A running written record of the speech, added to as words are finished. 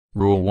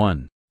Rule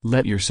 1.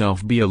 Let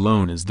yourself be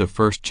alone is the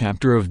first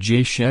chapter of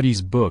Jay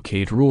Shetty's book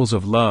 8 Rules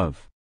of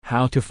Love,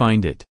 How to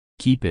Find It,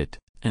 Keep It,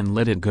 and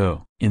Let It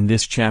Go. In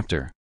this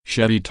chapter,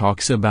 Shetty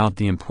talks about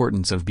the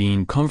importance of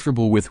being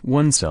comfortable with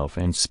oneself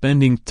and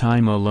spending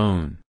time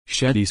alone.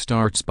 Shetty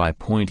starts by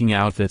pointing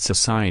out that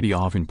society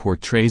often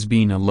portrays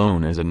being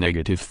alone as a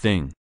negative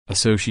thing,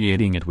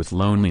 associating it with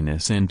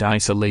loneliness and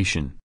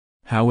isolation.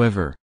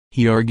 However,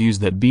 he argues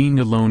that being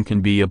alone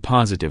can be a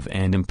positive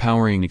and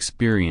empowering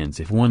experience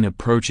if one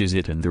approaches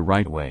it in the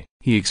right way.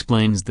 He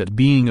explains that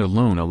being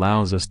alone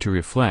allows us to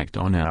reflect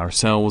on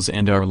ourselves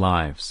and our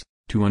lives,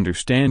 to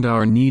understand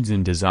our needs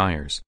and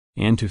desires,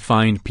 and to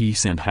find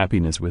peace and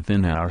happiness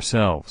within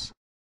ourselves.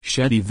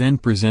 Shetty then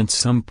presents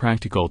some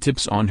practical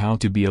tips on how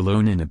to be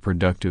alone in a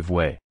productive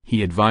way.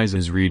 He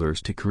advises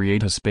readers to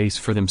create a space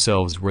for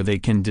themselves where they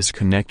can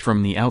disconnect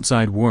from the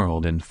outside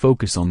world and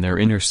focus on their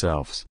inner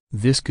selves.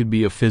 This could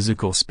be a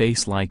physical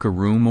space like a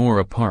room or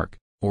a park,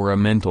 or a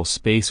mental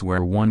space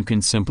where one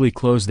can simply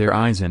close their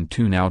eyes and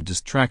tune out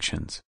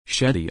distractions.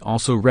 Shetty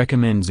also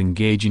recommends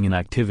engaging in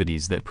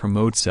activities that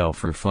promote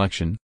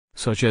self-reflection,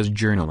 such as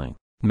journaling,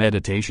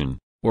 meditation,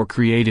 or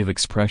creative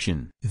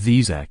expression.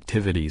 These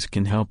activities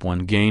can help one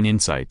gain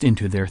insight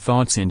into their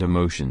thoughts and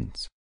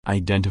emotions,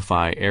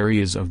 identify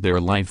areas of their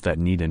life that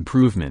need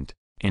improvement,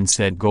 and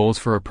set goals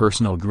for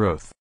personal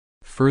growth.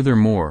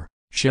 Furthermore,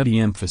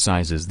 Shetty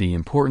emphasizes the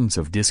importance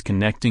of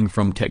disconnecting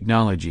from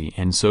technology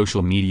and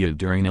social media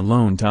during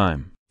alone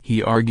time.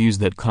 He argues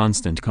that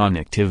constant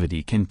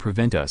connectivity can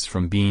prevent us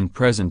from being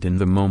present in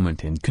the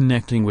moment and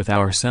connecting with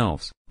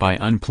ourselves. By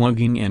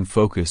unplugging and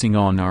focusing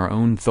on our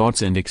own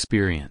thoughts and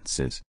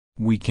experiences,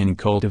 we can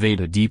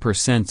cultivate a deeper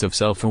sense of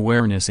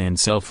self-awareness and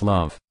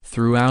self-love.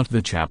 Throughout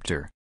the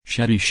chapter,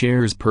 Shetty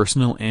shares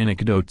personal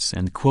anecdotes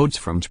and quotes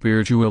from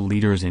spiritual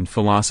leaders and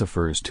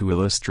philosophers to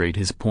illustrate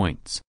his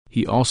points.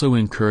 He also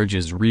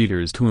encourages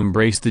readers to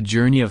embrace the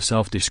journey of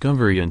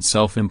self-discovery and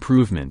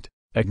self-improvement,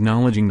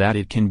 acknowledging that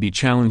it can be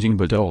challenging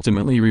but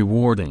ultimately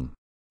rewarding.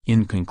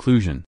 In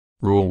conclusion,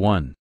 Rule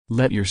 1.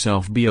 Let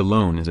yourself be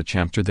alone is a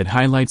chapter that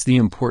highlights the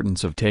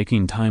importance of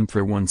taking time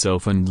for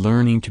oneself and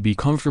learning to be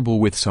comfortable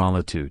with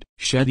solitude.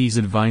 Shetty's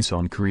advice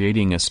on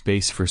creating a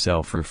space for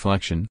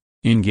self-reflection,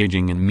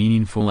 engaging in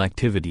meaningful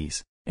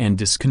activities, and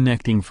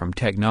disconnecting from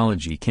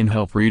technology can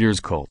help readers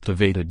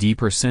cultivate a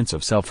deeper sense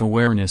of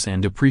self-awareness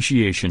and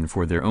appreciation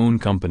for their own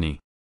company.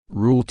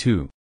 Rule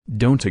 2.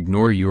 Don't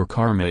ignore your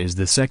karma is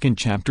the second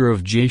chapter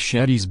of Jay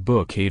Shetty's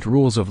book 8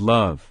 Rules of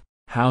Love,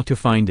 How to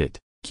Find It,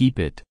 Keep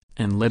It,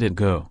 and Let It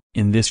Go.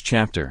 In this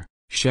chapter,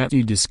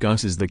 Shetty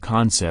discusses the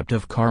concept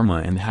of karma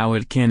and how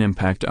it can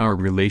impact our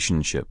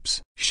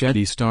relationships.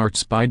 Shetty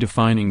starts by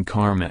defining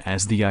karma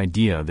as the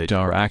idea that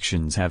our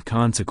actions have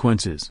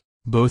consequences,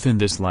 both in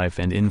this life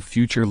and in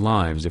future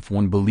lives if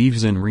one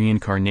believes in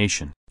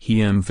reincarnation.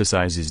 He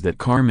emphasizes that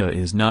karma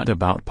is not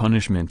about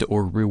punishment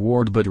or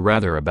reward but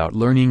rather about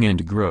learning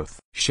and growth.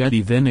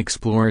 Shetty then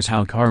explores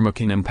how karma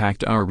can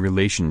impact our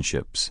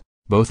relationships,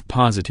 both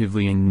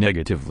positively and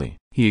negatively.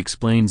 He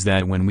explains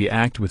that when we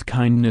act with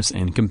kindness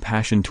and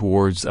compassion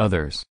towards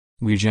others,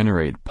 we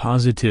generate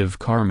positive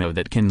karma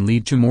that can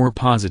lead to more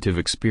positive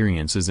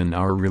experiences in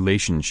our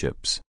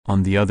relationships.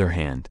 On the other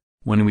hand,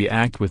 when we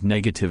act with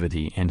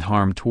negativity and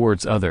harm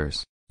towards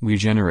others, we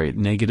generate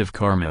negative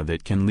karma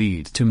that can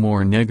lead to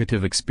more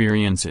negative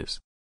experiences.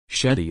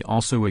 Shetty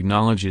also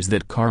acknowledges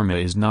that karma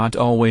is not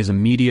always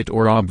immediate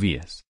or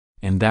obvious,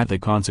 and that the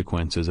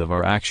consequences of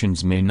our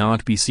actions may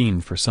not be seen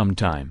for some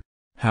time.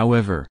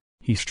 However,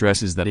 he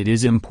stresses that it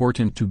is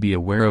important to be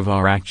aware of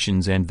our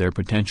actions and their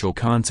potential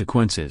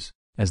consequences,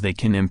 as they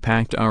can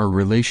impact our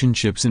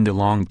relationships in the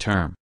long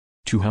term.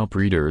 To help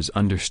readers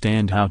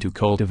understand how to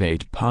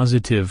cultivate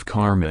positive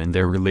karma in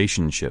their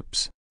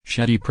relationships,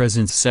 Shetty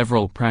presents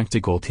several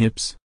practical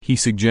tips. He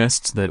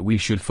suggests that we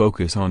should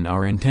focus on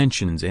our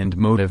intentions and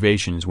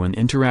motivations when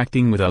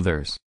interacting with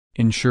others,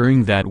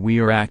 ensuring that we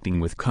are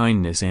acting with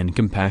kindness and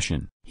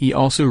compassion. He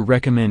also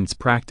recommends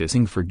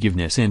practicing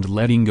forgiveness and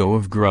letting go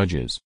of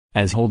grudges,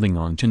 as holding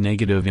on to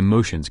negative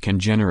emotions can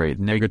generate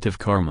negative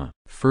karma.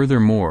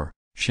 Furthermore,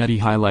 Shetty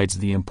highlights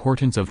the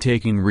importance of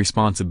taking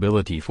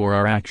responsibility for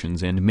our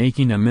actions and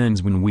making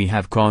amends when we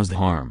have caused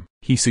harm.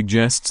 He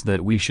suggests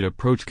that we should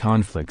approach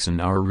conflicts in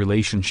our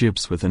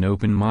relationships with an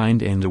open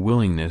mind and a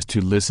willingness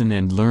to listen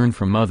and learn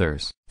from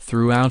others.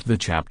 Throughout the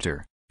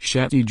chapter,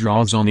 Shetty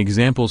draws on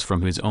examples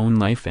from his own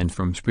life and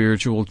from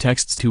spiritual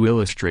texts to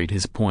illustrate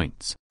his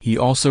points. He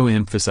also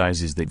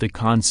emphasizes that the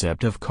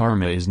concept of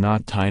karma is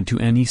not tied to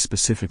any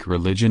specific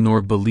religion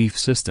or belief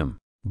system,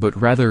 but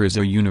rather is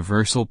a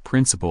universal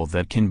principle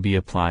that can be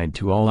applied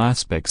to all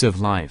aspects of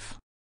life.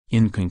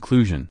 In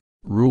conclusion,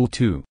 Rule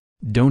 2.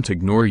 Don't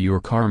ignore your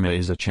karma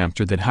is a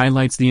chapter that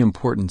highlights the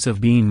importance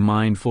of being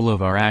mindful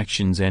of our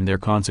actions and their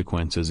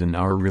consequences in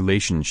our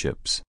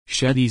relationships.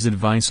 Shetty's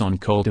advice on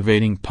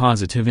cultivating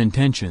positive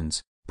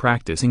intentions,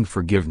 practicing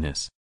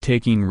forgiveness,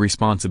 taking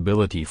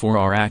responsibility for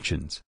our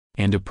actions,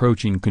 and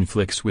approaching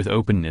conflicts with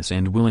openness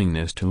and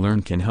willingness to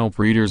learn can help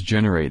readers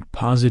generate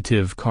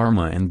positive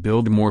karma and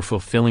build more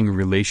fulfilling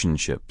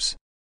relationships.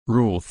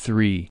 Rule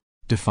 3.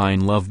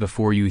 Define love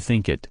before you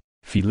think it,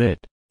 feel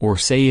it, or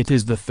say it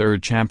is the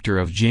third chapter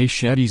of Jay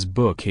Shetty's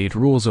book 8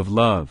 Rules of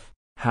Love,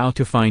 How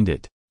to Find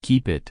It,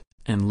 Keep It,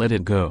 and Let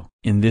It Go.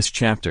 In this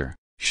chapter,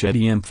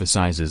 Shetty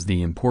emphasizes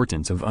the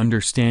importance of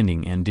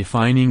understanding and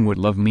defining what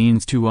love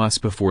means to us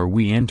before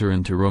we enter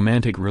into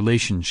romantic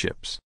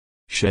relationships.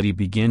 Shetty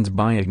begins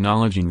by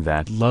acknowledging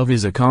that love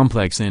is a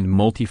complex and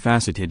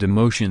multifaceted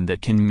emotion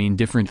that can mean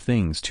different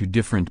things to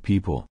different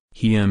people.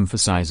 He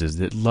emphasizes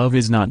that love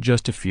is not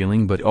just a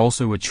feeling but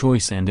also a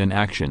choice and an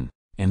action,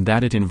 and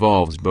that it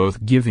involves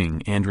both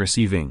giving and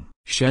receiving.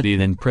 Shetty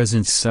then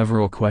presents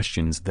several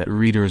questions that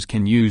readers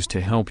can use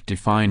to help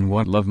define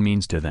what love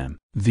means to them.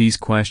 These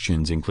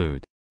questions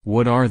include: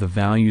 what are the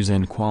values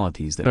and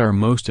qualities that are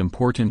most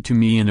important to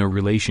me in a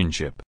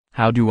relationship?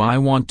 How do I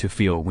want to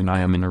feel when I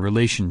am in a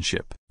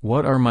relationship?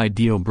 What are my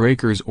deal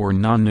breakers or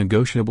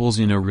non-negotiables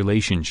in a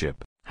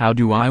relationship? How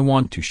do I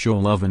want to show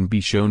love and be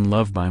shown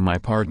love by my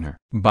partner?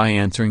 By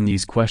answering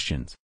these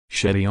questions,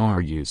 Shetty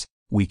argues,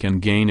 we can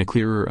gain a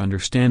clearer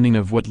understanding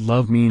of what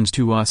love means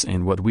to us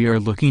and what we are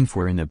looking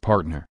for in a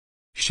partner.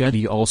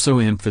 Shetty also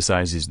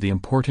emphasizes the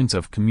importance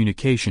of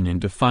communication in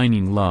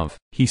defining love.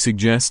 He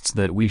suggests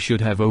that we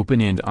should have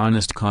open and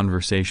honest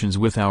conversations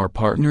with our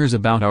partners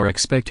about our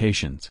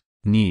expectations,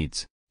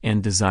 needs,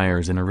 and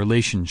desires in a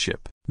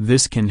relationship.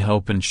 This can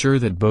help ensure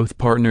that both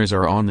partners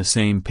are on the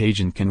same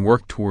page and can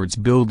work towards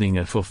building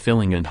a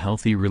fulfilling and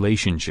healthy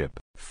relationship.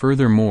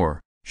 Furthermore,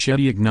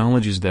 Shetty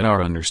acknowledges that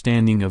our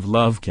understanding of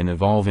love can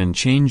evolve and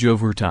change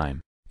over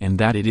time, and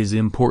that it is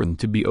important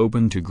to be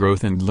open to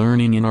growth and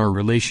learning in our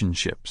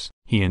relationships.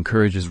 He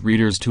encourages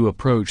readers to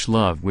approach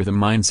love with a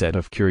mindset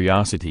of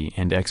curiosity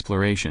and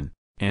exploration,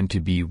 and to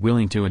be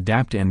willing to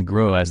adapt and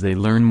grow as they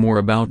learn more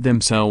about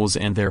themselves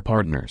and their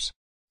partners.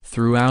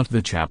 Throughout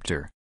the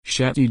chapter,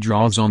 Shetty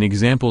draws on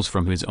examples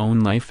from his own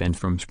life and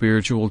from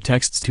spiritual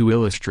texts to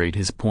illustrate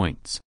his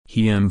points.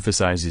 He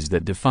emphasizes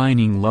that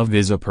defining love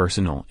is a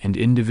personal and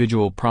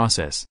individual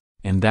process,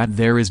 and that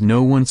there is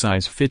no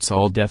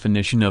one-size-fits-all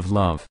definition of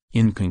love.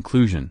 In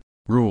conclusion,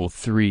 Rule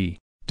 3,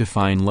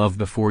 define love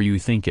before you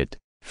think it,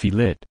 feel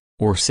it,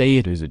 or say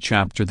it is a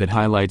chapter that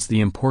highlights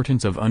the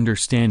importance of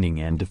understanding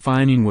and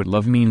defining what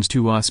love means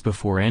to us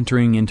before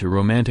entering into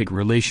romantic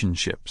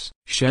relationships.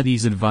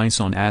 Shetty's advice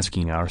on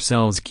asking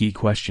ourselves key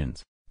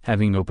questions,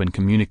 having open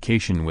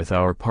communication with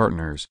our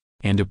partners,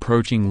 and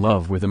approaching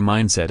love with a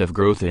mindset of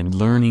growth and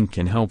learning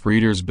can help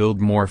readers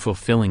build more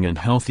fulfilling and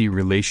healthy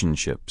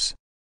relationships.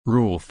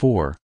 Rule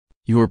 4.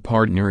 Your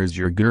partner is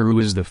your guru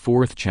is the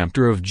fourth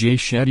chapter of Jay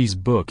Shetty's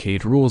book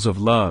 8 Rules of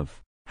Love,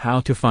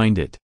 How to Find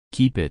It,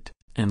 Keep It,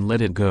 and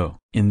Let It Go.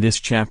 In this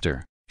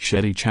chapter,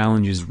 Shetty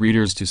challenges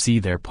readers to see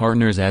their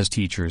partners as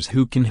teachers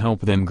who can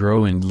help them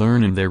grow and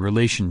learn in their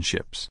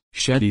relationships.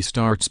 Shetty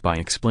starts by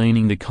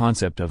explaining the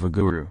concept of a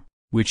guru,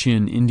 which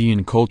in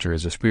Indian culture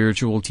is a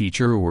spiritual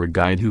teacher or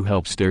guide who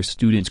helps their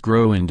students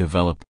grow and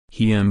develop.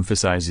 He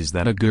emphasizes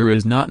that a guru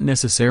is not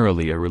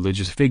necessarily a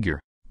religious figure,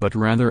 but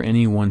rather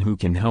anyone who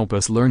can help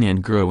us learn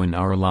and grow in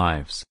our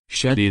lives.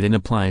 Shetty then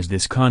applies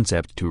this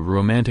concept to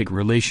romantic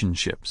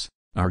relationships,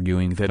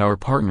 arguing that our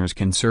partners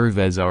can serve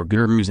as our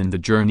gurus in the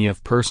journey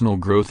of personal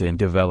growth and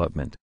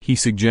development. He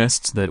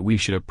suggests that we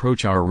should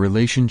approach our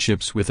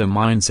relationships with a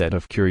mindset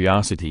of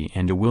curiosity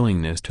and a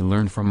willingness to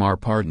learn from our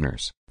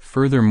partners.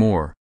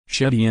 Furthermore,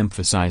 Shetty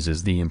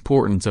emphasizes the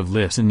importance of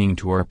listening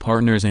to our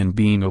partners and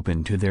being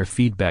open to their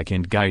feedback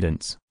and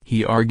guidance.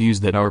 He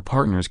argues that our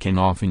partners can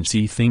often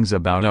see things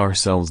about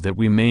ourselves that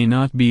we may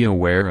not be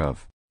aware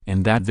of,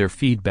 and that their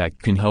feedback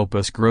can help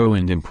us grow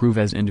and improve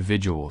as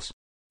individuals.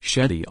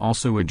 Shetty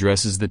also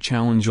addresses the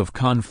challenge of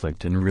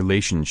conflict in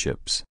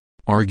relationships,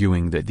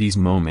 arguing that these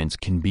moments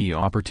can be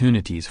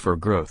opportunities for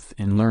growth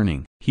and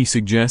learning. He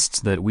suggests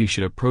that we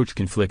should approach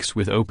conflicts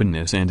with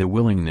openness and a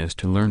willingness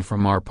to learn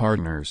from our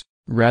partners,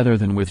 rather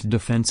than with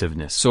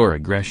defensiveness or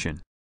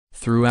aggression.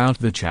 Throughout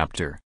the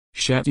chapter,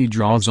 Shetty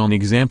draws on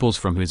examples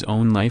from his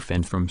own life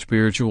and from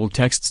spiritual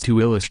texts to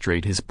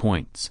illustrate his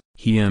points.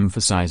 He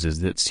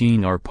emphasizes that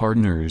seeing our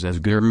partners as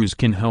gurus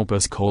can help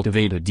us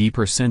cultivate a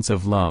deeper sense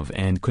of love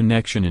and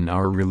connection in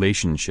our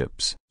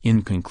relationships.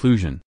 In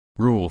conclusion,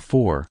 Rule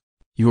 4,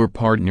 Your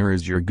partner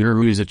is your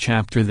guru is a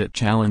chapter that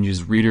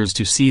challenges readers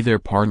to see their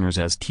partners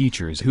as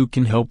teachers who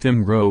can help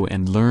them grow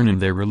and learn in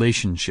their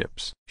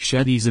relationships.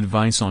 Shetty's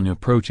advice on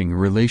approaching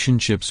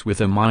relationships with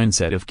a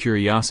mindset of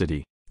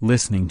curiosity,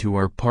 listening to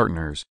our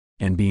partners,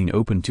 and being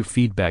open to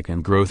feedback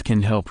and growth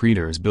can help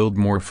readers build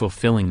more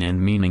fulfilling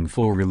and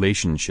meaningful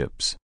relationships.